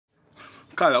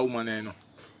call a woman, you know.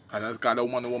 And I call a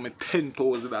woman who want me $10,000.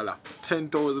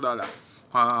 $10,000.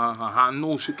 I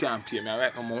know she can't pay me.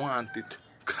 Right now, I want it.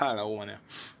 Call a woman.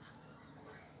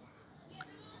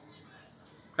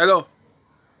 Hello?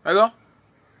 Hello?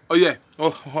 Oh, yeah.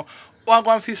 Oh, I'm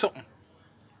going to feel something.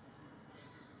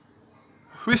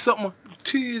 With something.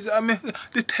 Jeez, I mean,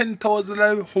 the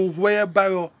 $10,000 where you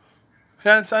borrow. You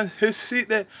understand? You see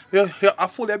there, you're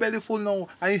full, your belly full now.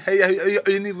 And you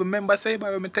even remember say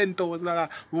borrow me $10,000.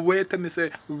 Wait till me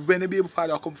say, when the baby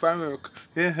father come from work,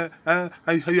 yeah,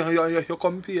 and you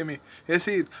come pay me. You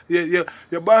see it?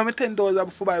 You borrow me $10,000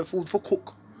 before buy food for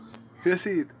cook. You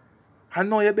see it? I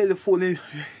know your belly full. You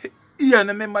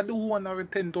remember the one of the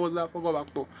 $10,000 for go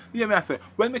back to. You hear me I say,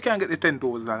 when me can get the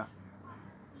 $10,000?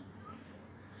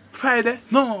 Friday?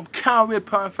 No, can't wait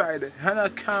for Friday. And I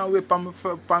can't wait for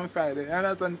Friday. And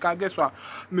I said, because guess what?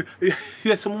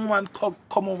 Yes, some woman come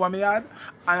over my yard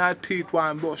and I teeth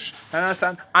one brush. And I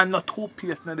said, I'm not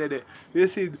toothpaste in there. You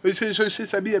see, she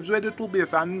said, babes, where the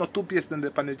toothpaste? I'm not toothpaste in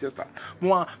the panager. I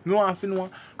want to know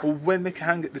when I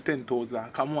can get the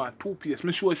 $10,000. Come on, toothpaste.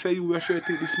 I'm sure say you will sure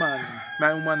take this man.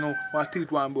 My woman know what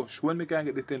teeth one brush. When I can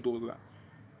get the $10,000.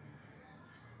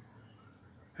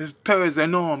 It's Thursday,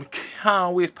 no, I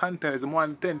can't wait for Thursday. I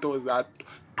want $10,000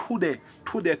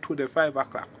 today, 5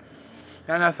 o'clock.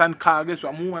 You understand? Because guess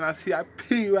what? I want to see a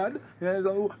period. You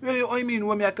understand? What you mean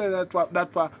when I tell you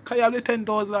that for? Can you have the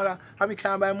 $10,000 and I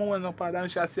can't buy more than a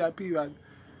and she see a period?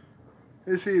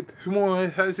 You see it?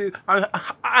 You see it?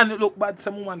 And it look bad,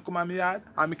 some woman come on my yard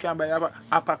and I can't buy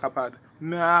a pack of pad.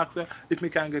 I ask her if I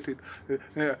can get it.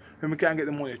 If I can get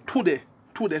the money today.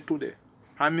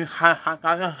 And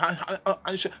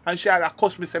she had a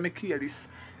cost me say me care this.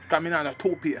 Because I have a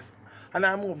toothpaste. And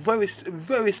I'm very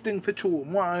sting for true.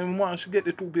 One she get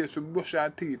the toothpaste to brush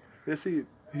her teeth. You see it?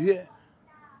 Yeah.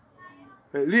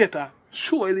 Later.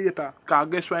 Sure later. Because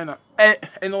guess what you know?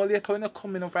 You know later when you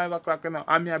come in at 5 o'clock, you know,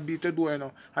 I'm going to beat the door, you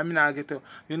know. I'm going to get you.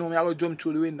 You know, I will jump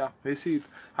through the window. You see it?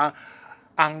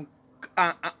 And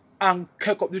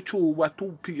kick up the tube with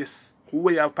toothpaste.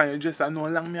 Way up on your dress. I know how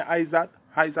long my eyes at.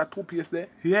 Eyes are toothpaste there?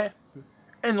 Yeah.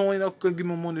 And no one can give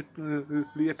me money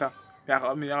later.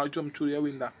 I'll jump through the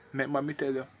window. Make me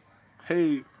tell you.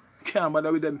 Hey, can't bother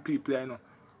with them people there, you know.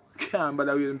 Can't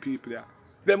bother with them people there.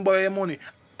 Them borrow your money.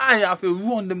 I have to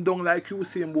run them down like you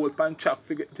same boat and chop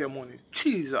to get their money.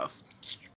 Jesus.